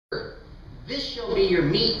this shall be your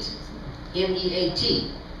meat,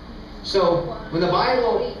 M-E-A-T. So when the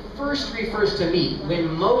Bible first refers to meat,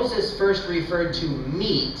 when Moses first referred to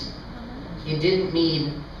meat, it didn't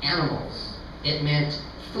mean animals. It meant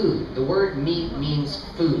food. The word meat means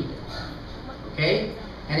food. Okay?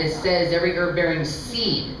 And it says every herb-bearing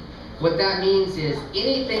seed. What that means is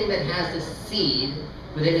anything that has a seed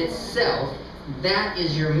within itself, that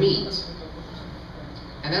is your meat.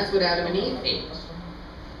 And that's what Adam and Eve ate.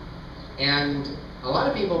 And a lot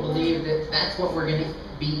of people believe that that's what we're going to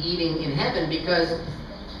be eating in heaven because,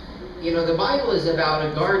 you know, the Bible is about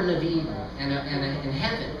a Garden of Eden and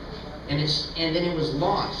heaven. And then it was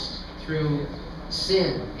lost through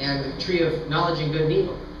sin and the tree of knowledge and good and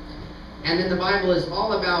evil. And then the Bible is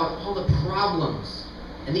all about all the problems.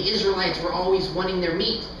 And the Israelites were always wanting their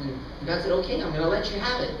meat. And God said, okay, I'm going to let you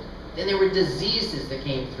have it. Then there were diseases that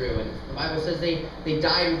came through. And the Bible says they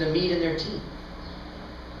died with the meat in their teeth.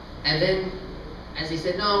 And then, as he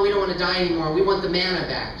said, no, we don't want to die anymore. We want the manna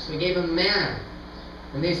back. So he gave them manna.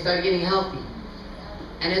 And they started getting healthy.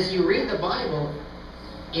 And as you read the Bible,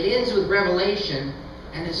 it ends with Revelation.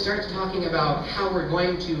 And it starts talking about how we're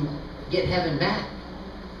going to get heaven back.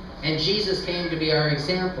 And Jesus came to be our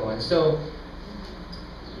example. And so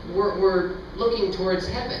we're looking towards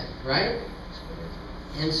heaven, right?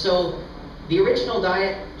 And so the original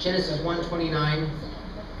diet, Genesis 1:29,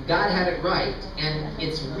 God had it right. And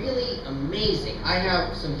it's really amazing. I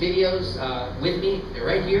have some videos with me. They're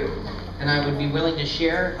right here. And I would be willing to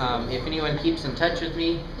share. If anyone keeps in touch with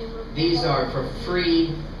me, these are for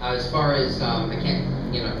free as far as, I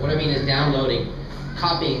can't, you know, what I mean is downloading,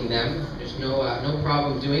 copying them. There's no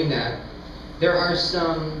problem doing that. There are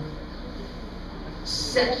some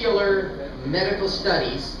secular medical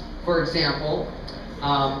studies. For example,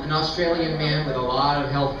 an Australian man with a lot of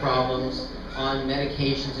health problems on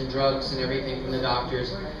medications and drugs and everything from the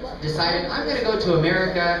doctors decided, I'm going to go to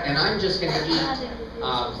America and I'm just going to eat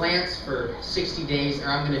plants for 60 days, or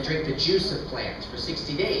I'm going to drink the juice of plants for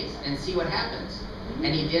 60 days and see what happens.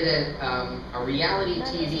 And he did a reality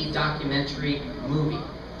TV documentary movie.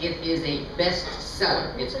 It is a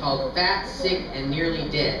bestseller. It's called Fat, Sick, and Nearly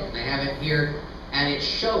Dead. And I have it here, and it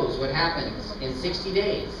shows what happens in 60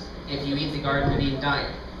 days if you eat the Garden of Eden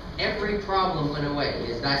diet. Every problem went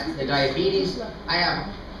away. That's the diabetes. I have,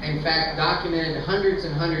 in fact, documented hundreds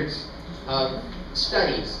and hundreds of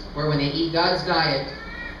studies where when they eat God's diet,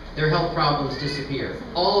 their health problems disappear.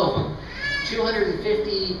 All of them.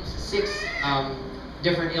 256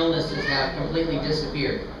 different illnesses have completely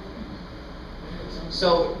disappeared.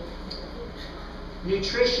 So,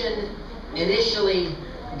 nutrition, initially,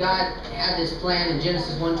 God had this plan in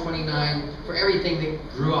Genesis 1:29 for everything that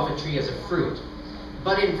grew off a tree as a fruit.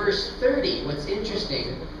 But in verse 30, what's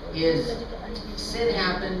interesting is sin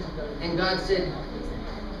happened, and God said,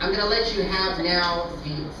 I'm going to let you have now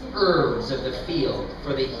the herbs of the field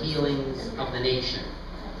for the healings of the nation.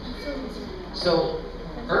 So,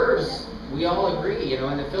 herbs, we all agree, you know,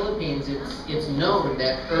 in the Philippines, it's known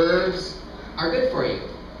that herbs are good for you.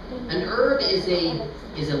 An herb is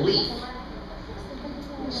a leaf.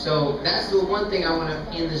 So that's the one thing I want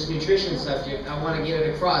to, in this nutrition subject, I want to get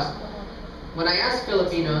it across. When I ask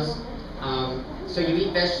Filipinos, so you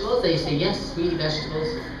eat vegetables? They say, yes, we eat vegetables.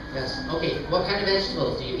 Yes. Okay, what kind of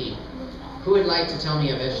vegetables do you eat? Who would like to tell me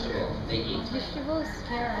a vegetable they eat? Vegetables,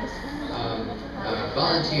 carrots.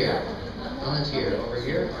 Volunteer. Volunteer. Over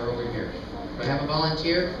here or over here? Do I have a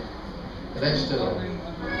volunteer? The vegetable.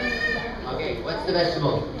 Okay, what's the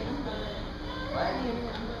vegetable?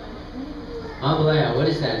 Amalaya, what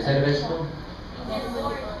is that? Is that a vegetable?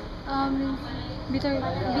 Bitter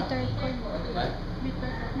corn. What? Bitter.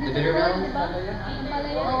 The bitter melon?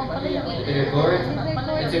 The bitter gourd?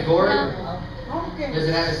 It's a gourd? Does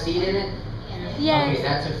it have a seed in it? Yes. Okay,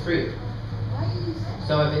 that's a fruit.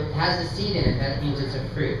 So if it has a seed in it, that means it's a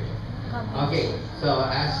fruit. Okay, so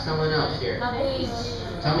ask someone else here.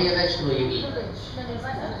 Tell me a vegetable you eat. I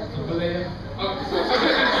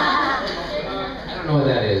don't know what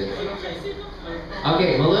that is.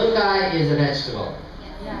 Okay, malunggay is a vegetable.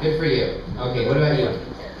 Good for you. Okay, what about you?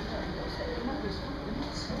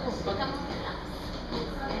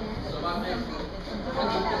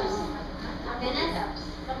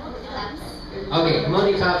 Okay,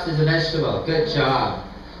 kamote tops is a vegetable. Good job.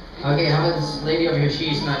 Okay, how about this lady over here?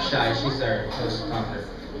 She's not shy. She's our host talker.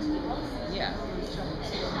 Yeah.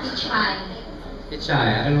 Pichay.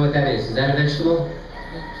 I don't know what that is. Is that a vegetable?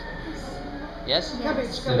 Yes? Cabbage.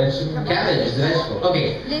 It's a vegetable? Cabbage is a vegetable.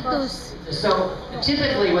 Okay. Lettuce. So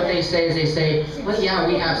typically what they say is they say, well, yeah,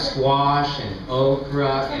 we have squash and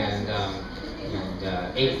okra and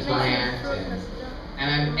eggplant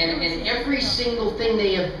And every single thing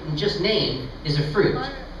they have just named is a fruit,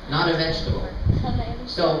 not a vegetable.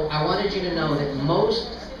 So I wanted you to know that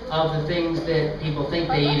most of the things that people think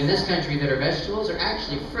they eat in this country that are vegetables are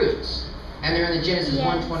actually fruits. And they're in the Genesis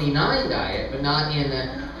 1:29 diet, but not in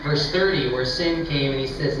the verse 30 where sin came and he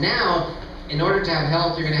says, now, in order to have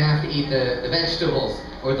health, you're going to have to eat the vegetables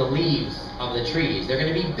or the leaves of the trees. They're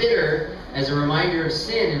going to be bitter as a reminder of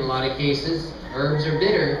sin in a lot of cases. Herbs are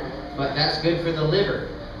bitter, but that's good for the liver,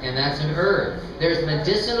 and that's an herb. There's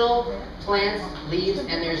medicinal plants, leaves,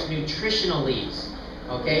 and there's nutritional leaves,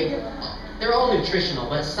 okay? They're all nutritional,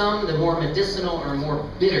 but some, the more medicinal, are more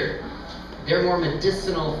bitter. They're more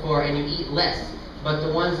medicinal and you eat less. But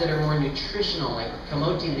the ones that are more nutritional, like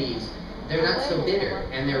kamote leaves, they're not so bitter,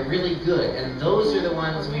 and they're really good. And those are the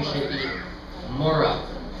ones we should eat more of,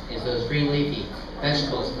 is those green leafy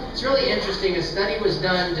vegetables. It's really interesting. A study was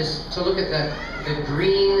done just to look at the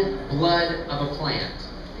green blood of a plant.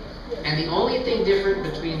 And the only thing different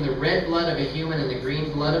between the red blood of a human and the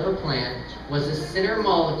green blood of a plant was the center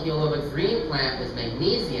molecule of a green plant was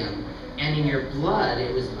magnesium, and in your blood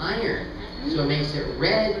it was iron. So it makes it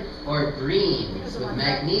red or green with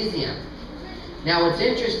magnesium. Now what's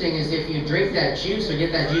interesting is if you drink that juice or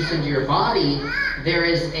get that juice into your body, there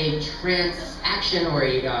is a transaction or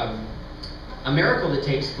a miracle that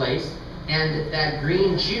takes place, and that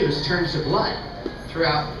green juice turns to blood.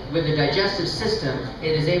 Throughout, with the digestive system,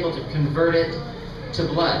 it is able to convert it to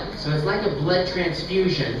blood. So it's like a blood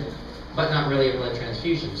transfusion, but not really a blood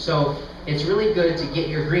transfusion. So it's really good to get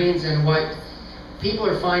your greens, and what people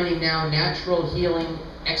are finding now, natural healing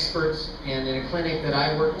experts, and in a clinic that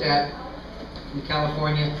I worked at in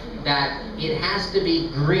California, that it has to be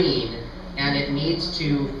green, and it needs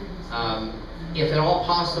to, if at all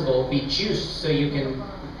possible, be juiced so you can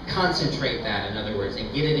concentrate that, in other words,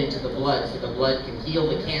 and get it into the blood so the blood can heal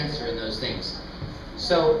the cancer and those things.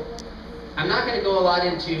 So I'm not going to go a lot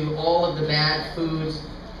into all of the bad foods.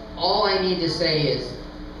 All I need to say is,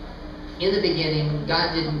 in the beginning,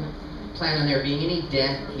 God didn't plan on there being any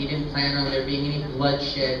death. He didn't plan on there being any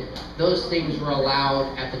bloodshed. Those things were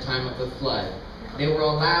allowed at the time of the flood. They were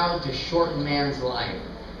allowed to shorten man's life,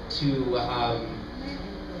 to,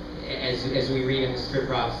 as we read in the Scripture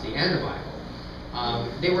prophecy and the Bible.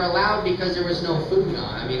 They were allowed because there was no food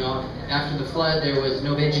on. I mean, after the flood, there was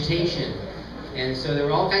no vegetation. And so there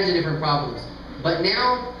were all kinds of different problems. But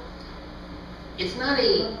now, it's not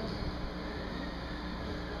an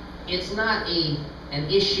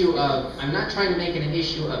issue of, I'm not trying to make it an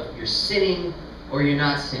issue of you're sinning or you're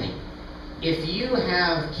not sinning. If you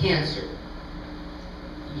have cancer,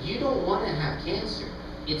 you don't want to have cancer.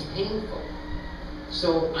 It's painful.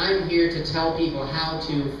 So I'm here to tell people how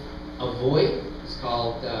to avoid, it's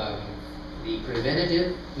called the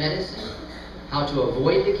preventative medicine, how to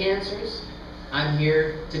avoid the cancers. I'm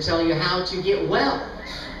here to tell you how to get well.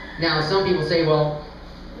 Now, some people say, well,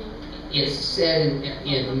 it's said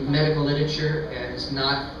in medical literature, and it's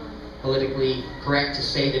not politically correct to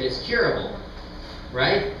say that it's curable,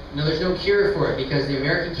 right? No, there's no cure for it, because the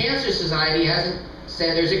American Cancer Society hasn't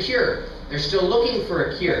said there's a cure. They're still looking for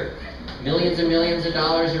a cure. Millions and millions of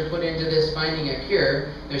dollars are put into this finding a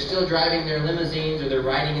cure. They're still driving their limousines, or they're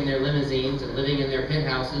riding in their limousines and living in their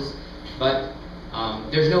penthouses, but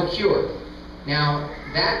there's no cure. Now,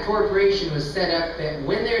 that corporation was set up that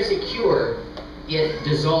when there's a cure, it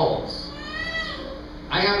dissolves.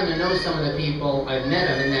 I happen to know some of the people, I've met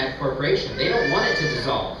them in that corporation. They don't want it to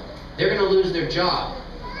dissolve. They're going to lose their job.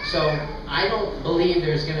 So I don't believe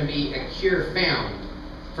there's going to be a cure found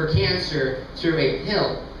for cancer through a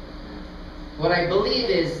pill. What I believe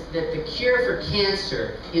is that the cure for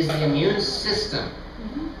cancer is the immune system.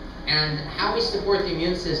 And how we support the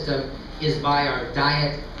immune system is by our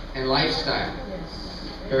diet and lifestyle.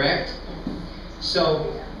 Correct?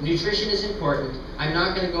 So nutrition is important. I'm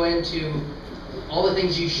not going to go into all the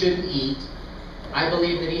things you shouldn't eat. I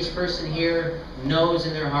believe that each person here knows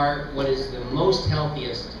in their heart what is the most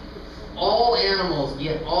healthiest. All animals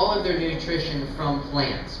get all of their nutrition from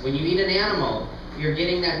plants. When you eat an animal, you're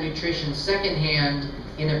getting that nutrition secondhand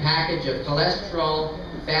in a package of cholesterol,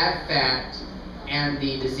 bad fat, and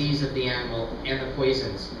the disease of the animal and the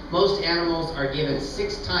poisons. Most animals are given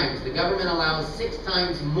 6 times. The government allows 6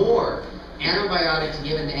 times more antibiotics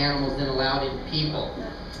given to animals than allowed in people.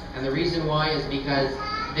 And the reason why is because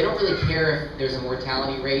they don't really care if there's a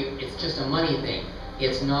mortality rate. It's just a money thing.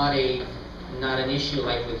 It's not an issue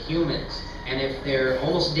like with humans. And if they're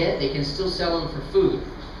almost dead, they can still sell them for food.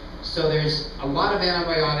 So there's a lot of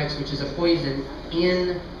antibiotics, which is a poison,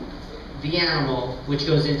 in the animal, which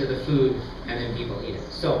goes into the food, and then people eat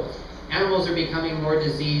it. So animals are becoming more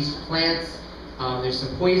diseased. Plants, There's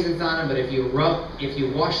some poisons on them, but if you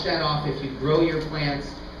wash that off, if you grow your plants,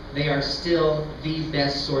 they are still the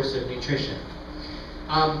best source of nutrition.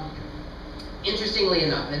 Interestingly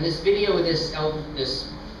enough, in this video with this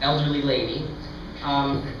elderly lady,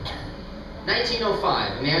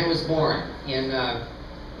 1905, a man was born in a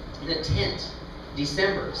tent,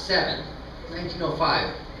 December 7th,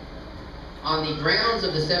 1905, on the grounds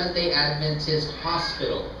of the Seventh-day Adventist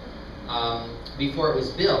Hospital, before it was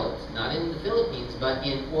built, not in the Philippines, but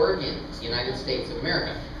in Oregon, United States of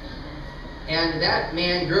America. And that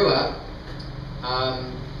man grew up.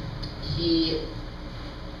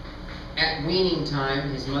 At weaning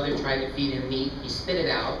time, his mother tried to feed him meat. He spit it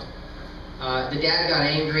out. The dad got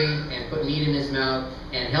angry and put meat in his mouth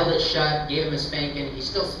and held it shut, gave him a spanking. He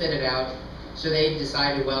still spit it out. So they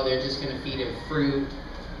decided, well, they're just going to feed him fruit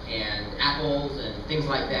and apples and things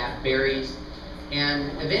like that, berries.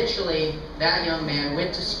 And eventually, that young man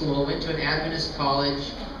went to school, went to an Adventist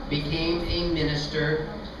college, became a minister,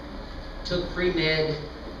 took pre-med,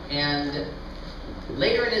 and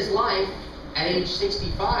later in his life, at age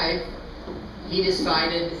 65, he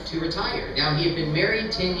decided to retire. Now, he had been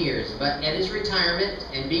married 10 years, but at his retirement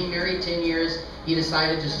and being married 10 years, he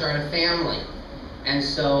decided to start a family. And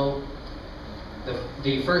so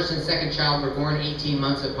the first and second child were born 18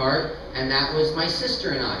 months apart, and that was my sister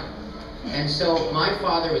and I. And so my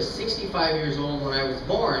father was 65 years old when I was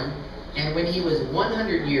born, and when he was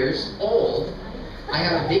 100 years old, I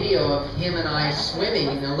have a video of him and I swimming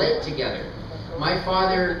in the lake together. My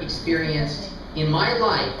father experienced, in my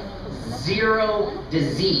life, 0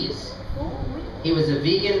 disease. He was a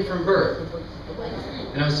vegan from birth.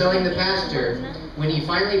 And I was telling the pastor, when he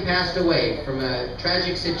finally passed away from a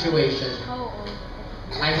tragic situation,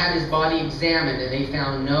 I had his body examined and they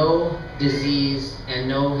found no disease and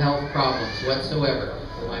no health problems whatsoever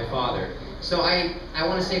with my father. So I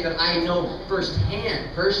want to say that I know firsthand,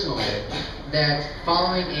 personally, that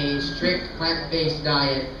following a strict plant-based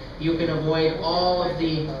diet, you can avoid all of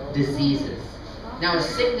the diseases. Now, a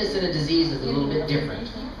sickness and a disease is a little bit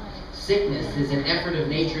different. Sickness is an effort of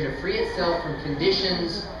nature to free itself from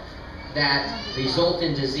conditions that result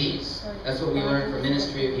in disease. That's what we learned from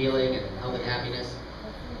Ministry of Healing and Health and Happiness.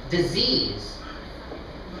 Disease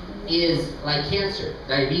is like cancer,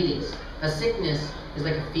 diabetes. A sickness is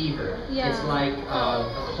like a fever. Yeah. It's like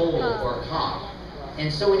a cold or a cough.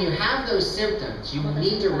 And so when you have those symptoms, you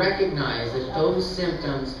need to recognize that those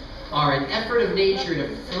symptoms are an effort of nature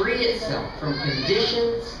to free itself from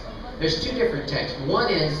conditions. There's 2 different texts.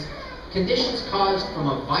 One is conditions caused from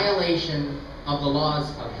a violation of the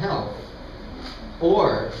laws of health,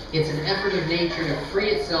 or it's an effort of nature to free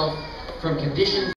itself from conditions